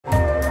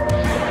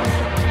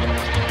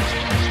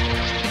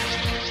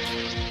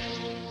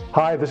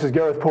Hi, this is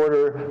Gareth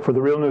Porter for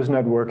the Real News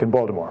Network in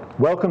Baltimore.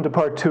 Welcome to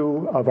part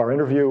 2 of our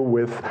interview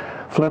with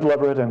Flynt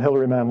Leverett and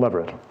Hilary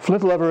Mann-Leverett.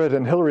 Flynt Leverett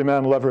and Hilary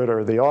Mann-Leverett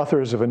are the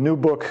authors of a new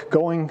book,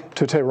 Going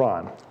to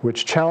Tehran,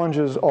 which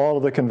challenges all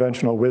of the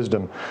conventional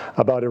wisdom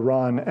about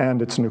Iran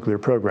and its nuclear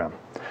program.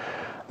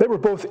 They were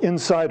both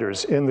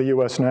insiders in the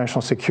U.S.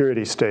 national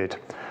security state.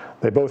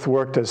 They both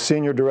worked as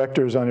senior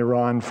directors on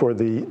Iran for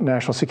the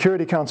National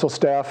Security Council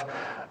staff,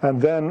 and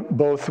then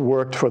both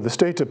worked for the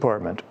State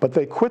Department. But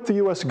they quit the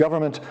U.S.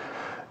 government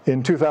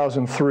in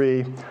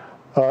 2003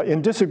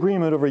 in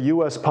disagreement over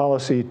U.S.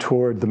 policy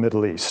toward the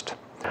Middle East.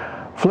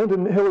 Flynt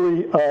and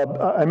Hilary,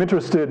 I'm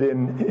interested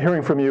in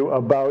hearing from you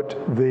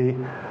about the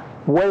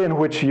way in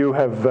which you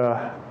have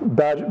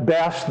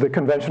bashed the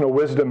conventional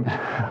wisdom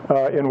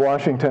in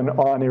Washington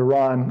on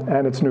Iran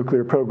and its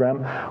nuclear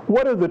program.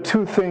 What are the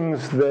two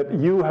things that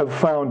you have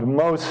found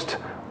most,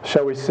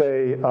 shall we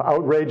say,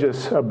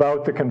 outrageous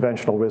about the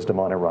conventional wisdom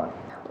on Iran?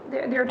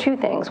 There are two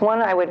things.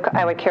 One I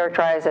would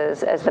characterize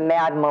as the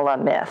mad mullah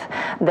myth,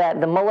 that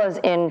the mullahs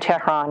in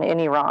Tehran, in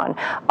Iran,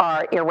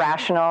 are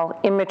irrational,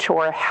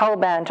 immature,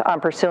 hell-bent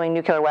on pursuing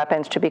nuclear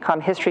weapons to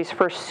become history's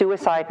first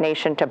suicide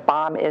nation to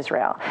bomb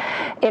Israel.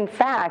 In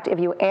fact, if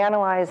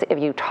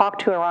you talk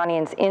to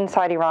Iranians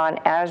inside Iran,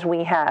 as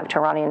we have, to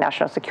Iranian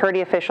national security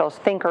officials,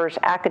 thinkers,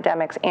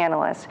 academics,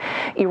 analysts,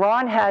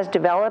 Iran has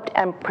developed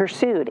and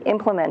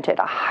implemented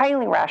a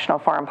highly rational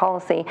foreign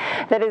policy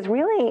that is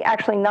really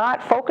actually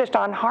not focused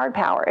on hard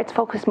power. It's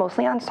focused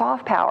mostly on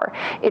soft power.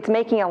 It's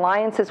making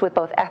alliances with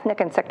both ethnic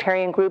and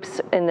sectarian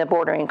groups in the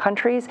bordering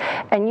countries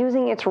and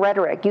using its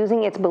rhetoric,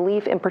 using its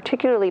belief in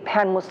particularly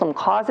pan-Muslim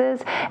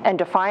causes and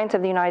defiance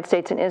of the United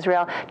States and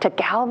Israel to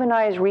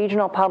galvanize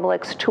regional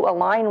publics to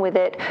align with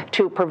it,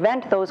 to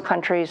prevent those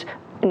countries,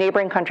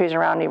 neighboring countries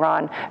around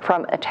Iran,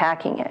 from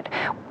attacking it.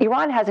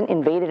 Iran hasn't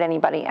invaded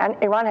anybody, and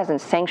Iran hasn't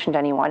sanctioned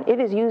anyone.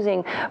 It is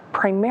using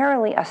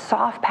primarily a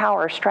soft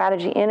power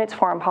strategy in its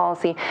foreign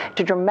policy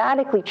to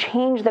dramatically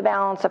change the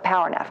balance of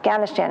power in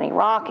Afghanistan,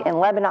 Iraq, in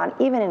Lebanon,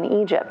 even in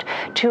Egypt,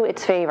 to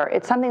its favor.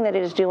 It's something that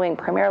it is doing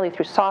primarily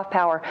through soft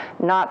power,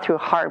 not through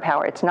hard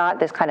power. It's not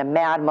this kind of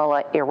mad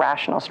mullah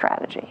irrational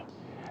strategy.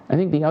 I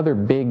think the other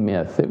big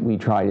myth that we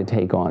try to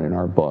take on in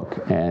our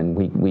book, and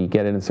we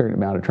get in a certain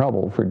amount of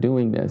trouble for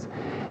doing this,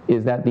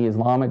 is that the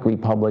Islamic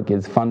Republic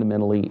is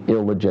fundamentally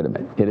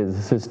illegitimate. It is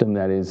a system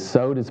that is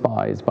so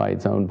despised by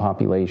its own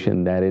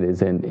population that it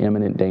is in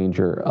imminent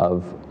danger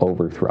of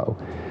overthrow.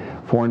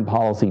 Foreign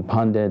policy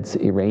pundits,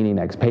 Iranian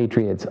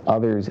expatriates,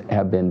 others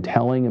have been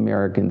telling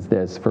Americans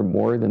this for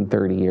more than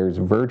 30 years,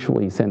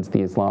 virtually since the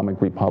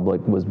Islamic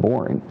Republic was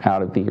born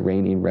out of the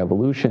Iranian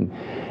Revolution.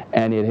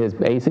 And it has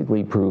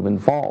basically proven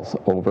false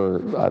over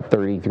a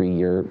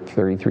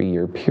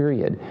 33-year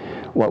period.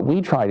 What we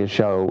try to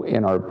show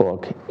in our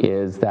book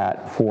is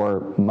that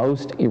for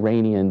most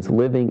Iranians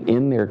living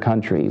in their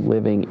country,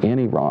 living in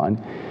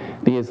Iran,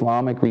 the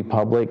Islamic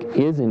Republic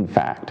is in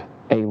fact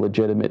a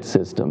legitimate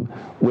system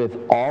with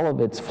all of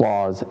its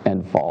flaws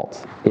and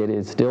faults. It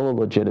is still a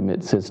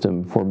legitimate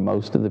system for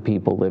most of the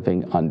people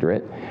living under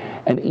it.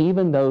 And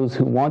even those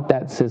who want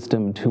that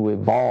system to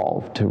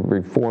evolve, to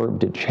reform,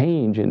 to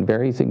change in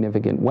very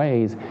significant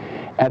ways,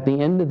 at the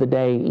end of the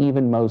day,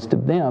 even most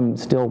of them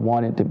still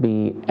want it to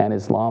be an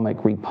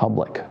Islamic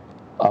Republic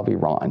of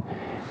Iran.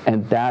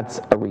 And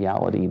that's a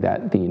reality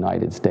that the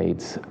United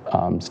States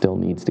still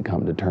needs to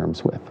come to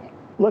terms with.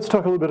 Let's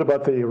talk a little bit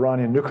about the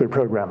Iranian nuclear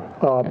program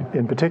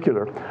in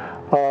particular.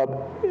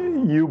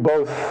 You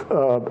both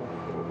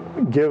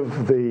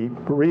give the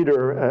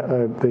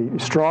reader the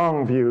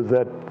strong view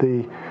that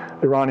the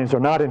Iranians are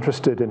not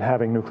interested in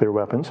having nuclear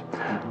weapons.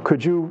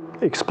 Could you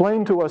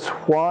explain to us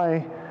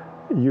why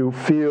you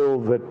feel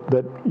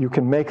that you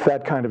can make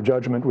that kind of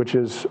judgment, which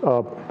is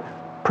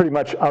pretty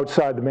much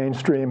outside the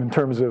mainstream in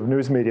terms of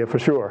news media, for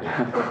sure?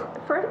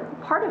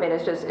 Part of it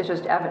is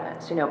just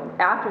evidence. You know,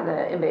 after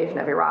the invasion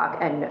of Iraq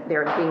and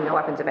there being no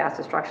weapons of mass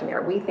destruction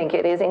there, we think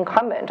it is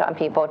incumbent on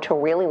people to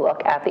really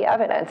look at the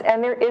evidence.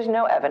 And there is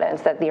no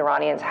evidence that the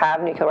Iranians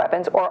have nuclear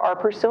weapons or are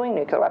pursuing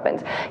nuclear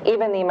weapons.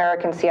 Even the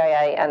American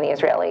CIA and the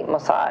Israeli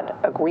Mossad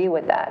agree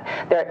with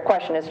that. The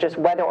question is just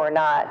whether or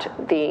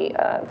not the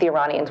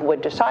Iranians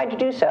would decide to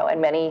do so. And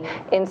many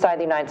inside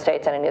the United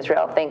States and in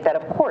Israel think that,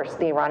 of course,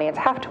 the Iranians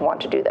have to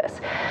want to do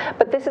this.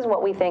 But this is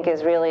what we think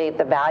is really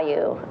the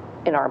value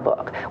in our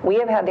book. We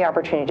have had the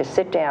opportunity to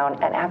sit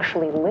down and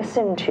actually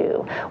listen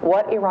to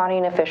what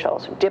Iranian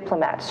officials,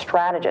 diplomats,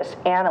 strategists,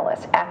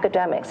 analysts,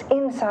 academics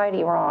inside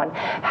Iran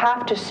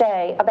have to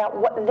say about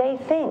what they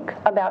think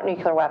about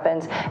nuclear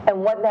weapons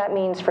and what that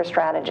means for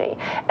strategy.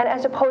 And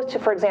as opposed to,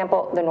 for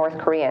example, the North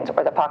Koreans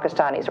or the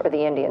Pakistanis or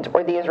the Indians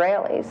or the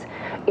Israelis,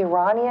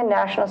 Iranian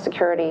national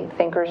security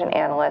thinkers and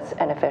analysts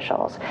and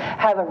officials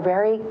have a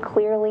very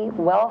clearly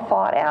well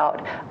thought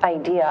out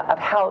idea of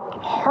how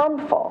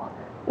harmful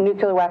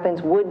nuclear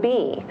weapons would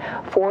be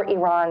for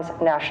Iran's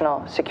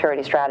national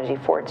security strategy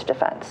for its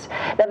defense.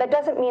 Now, that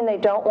doesn't mean they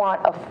don't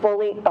want a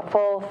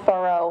full,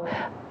 thorough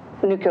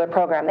nuclear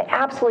program. They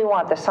absolutely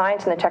want the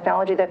science and the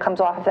technology that comes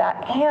off of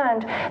that,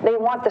 and they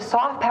want the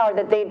soft power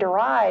that they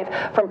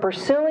derive from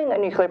pursuing a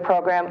nuclear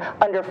program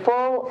under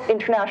full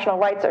international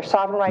rights, their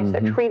sovereign rights,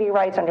 their treaty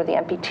rights under the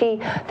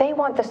NPT. They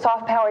want the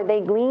soft power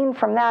they glean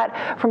from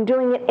that, from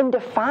doing it in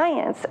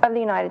defiance of the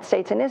United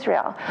States and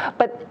Israel.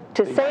 But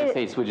to the say United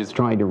States was just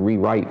trying to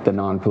rewrite the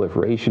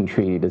Non-Proliferation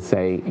Treaty to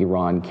say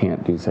Iran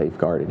can't do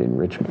safeguarded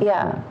enrichment.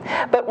 Yeah,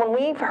 but when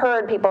we've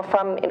heard people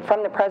from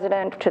the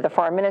president to the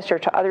foreign minister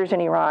to others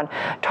in Iran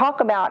talk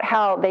about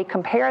how they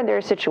compare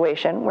their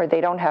situation, where they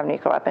don't have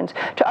nuclear weapons,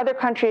 to other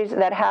countries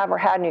that have or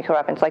had nuclear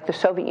weapons, like the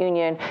Soviet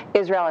Union,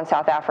 Israel, and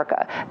South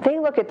Africa. They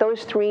look at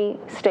those three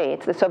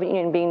states, the Soviet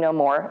Union being no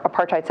more,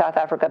 apartheid South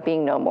Africa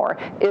being no more,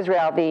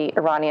 Israel, the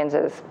Iranians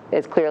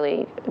is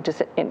clearly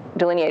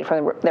delineated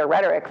from their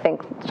rhetoric,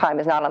 think time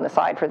is not on the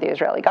side for the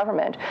Israeli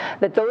government,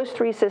 that those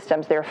three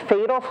systems, their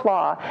fatal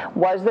flaw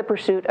was the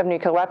pursuit of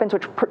nuclear weapons,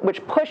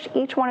 which pushed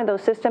each one of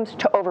those systems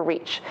to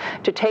overreach,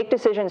 to take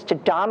decisions to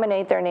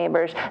dominate their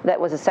neighbors. That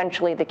was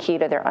essentially the key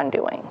to their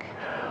undoing.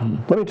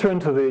 Let me turn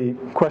to the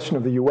question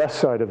of the U.S.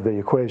 side of the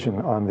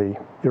equation on the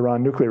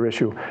Iran nuclear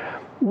issue.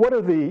 What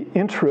are the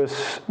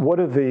interests, what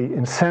are the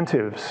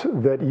incentives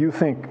that you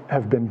think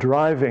have been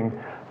driving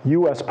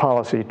U.S.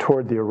 policy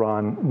toward the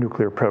Iran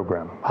nuclear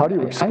program? How do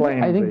you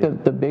explain? I think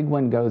the big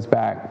one goes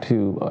back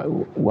to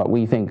what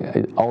we think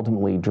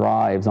ultimately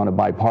drives, on a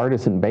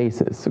bipartisan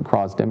basis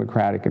across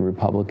Democratic and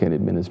Republican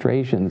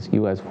administrations,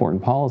 U.S. foreign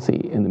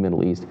policy in the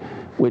Middle East,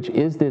 which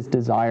is this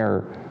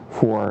desire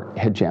for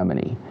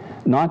hegemony.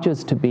 Not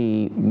just to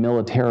be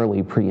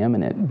militarily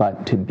preeminent,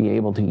 but to be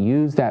able to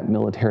use that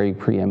military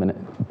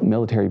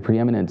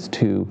preeminence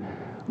to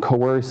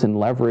coerce and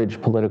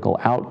leverage political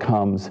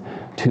outcomes,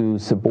 to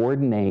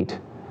subordinate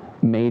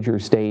major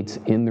states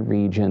in the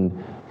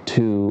region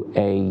to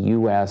a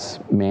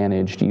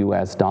U.S.-managed,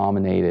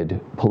 U.S.-dominated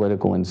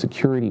political and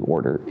security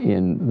order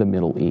in the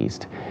Middle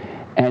East.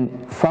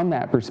 And from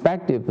that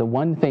perspective, the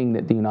one thing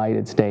that the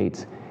United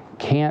States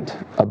can't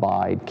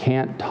abide,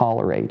 can't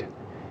tolerate,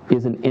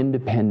 is an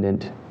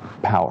independent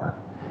power.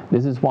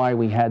 This is why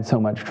we had so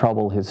much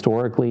trouble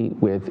historically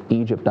with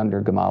Egypt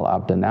under Gamal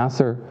Abdel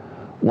Nasser.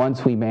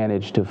 Once we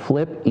managed to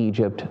flip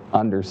Egypt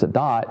under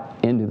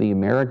Sadat into the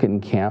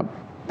American camp,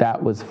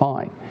 that was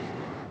fine.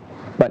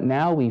 But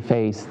now we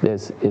face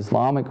this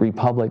Islamic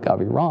Republic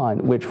of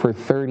Iran, which for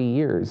 30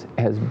 years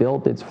has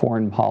built its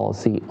foreign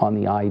policy on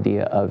the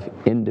idea of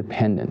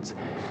independence,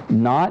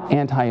 not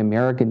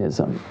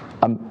anti-Americanism.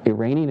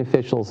 Iranian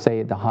officials say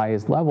at the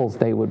highest levels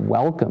they would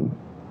welcome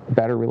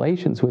better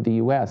relations with the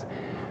U.S.,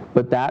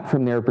 but that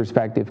from their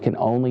perspective can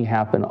only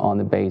happen on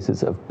the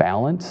basis of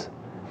balance,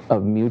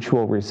 of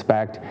mutual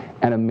respect,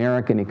 and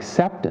American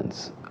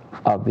acceptance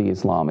of the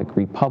Islamic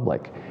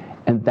Republic.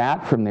 And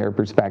that, from their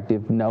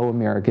perspective, no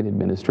American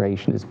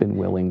administration has been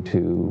willing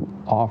to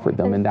offer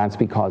them, and that's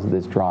because of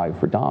this drive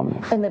for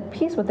dominance. And the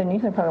piece with the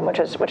nuclear program, which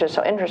is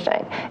so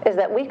interesting, is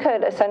that we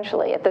could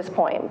essentially, at this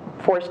point,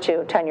 forced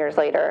to 10 years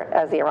later,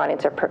 as the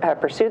Iranians have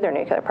pursued their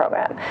nuclear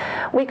program,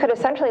 we could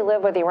essentially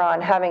live with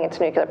Iran having its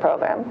nuclear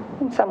program,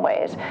 in some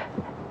ways,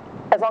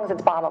 as long as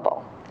it's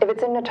bombable. If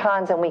it's in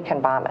Natanz, then we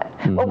can bomb it.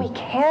 Mm-hmm. What we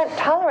can't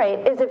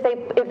tolerate is if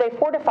they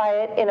fortify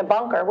it in a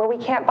bunker where we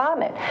can't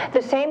bomb it.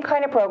 The same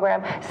kind of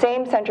program,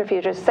 same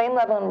centrifuges, same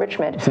level of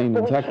enrichment. Same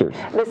inspectors.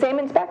 The same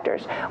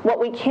inspectors. What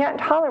we can't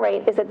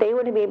tolerate is that they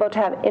would be able to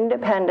have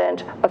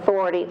independent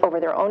authority over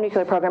their own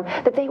nuclear program,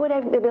 that they would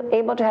be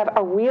able to have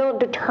a real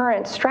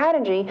deterrent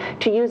strategy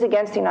to use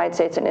against the United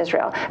States and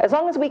Israel. As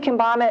long as we can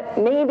bomb it,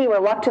 maybe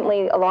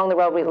reluctantly along the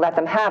road we let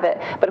them have it,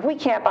 but if we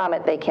can't bomb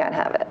it, they can't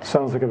have it.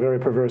 Sounds like a very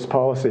perverse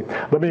policy.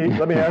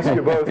 Let me ask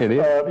you both.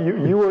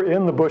 You were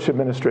in the Bush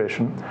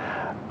administration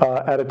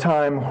at a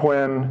time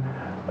when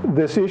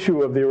this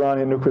issue of the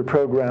Iranian nuclear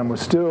program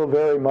was still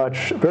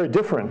very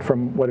different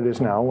from what it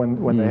is now,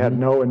 when they had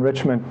no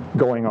enrichment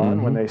going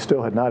on, when they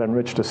still had not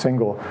enriched a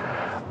single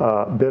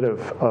bit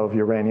of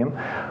uranium.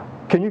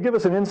 Can you give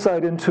us an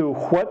insight into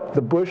what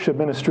the Bush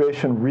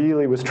administration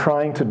really was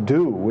trying to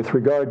do with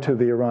regard to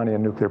the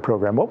Iranian nuclear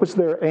program? What was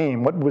their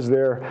aim? What was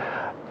their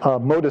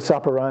modus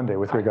operandi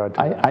with regard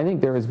to that? I think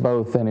there is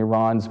both an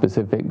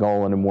Iran-specific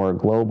goal and a more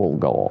global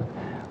goal.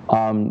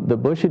 The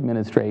Bush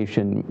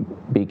administration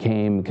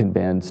became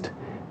convinced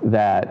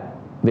that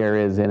there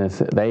is,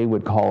 they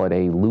would call it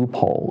a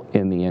loophole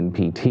in the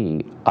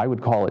NPT. I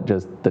would call it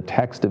just the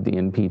text of the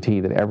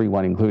NPT that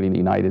everyone, including the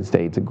United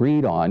States,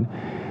 agreed on.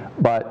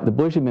 But the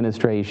Bush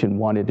administration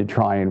wanted to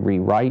try and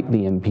rewrite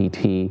the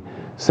NPT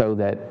so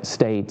that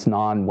states,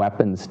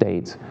 non-weapon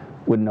states,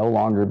 would no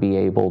longer be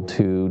able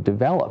to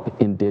develop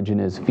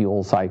indigenous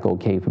fuel cycle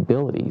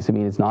capabilities. I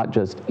mean, it's not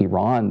just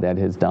Iran that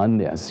has done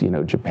this. You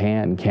know,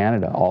 Japan,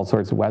 Canada, all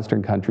sorts of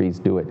Western countries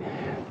do it.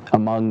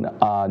 Among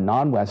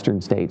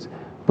non-Western states,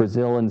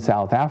 Brazil and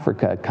South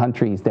Africa,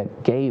 countries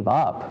that gave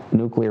up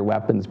nuclear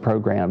weapons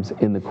programs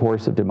in the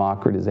course of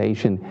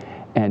democratization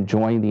and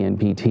joined the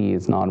NPT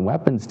as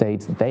non-weapon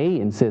states, they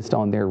insist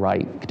on their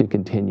right to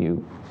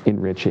continue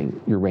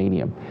enriching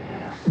uranium.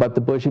 But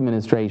the Bush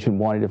administration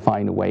wanted to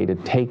find a way to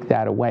take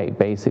that away,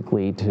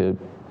 basically to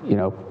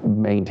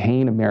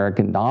maintain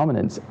American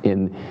dominance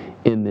in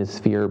this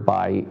sphere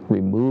by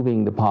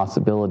removing the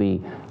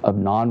possibility of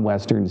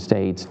non-Western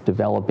states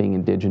developing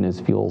indigenous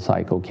fuel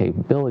cycle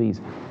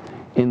capabilities.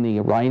 In the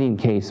Iranian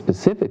case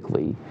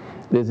specifically,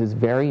 this is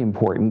very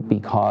important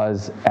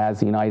because as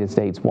the United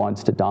States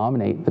wants to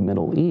dominate the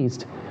Middle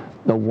East,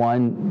 the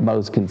one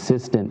most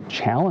consistent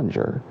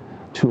challenger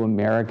to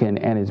American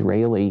and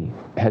Israeli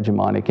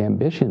hegemonic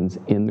ambitions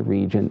in the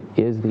region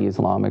is the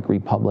Islamic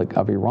Republic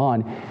of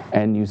Iran,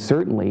 and you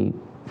certainly,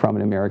 from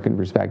an American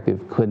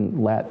perspective, couldn't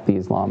let the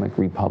Islamic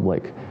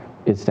Republic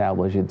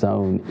establish its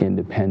own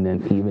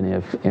independent, even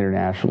if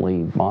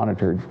internationally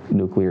monitored,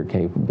 nuclear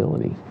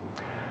capability.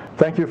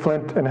 Thank you,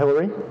 Flynt and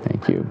Hillary.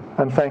 Thank you.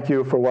 And thank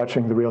you for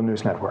watching the Real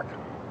News Network.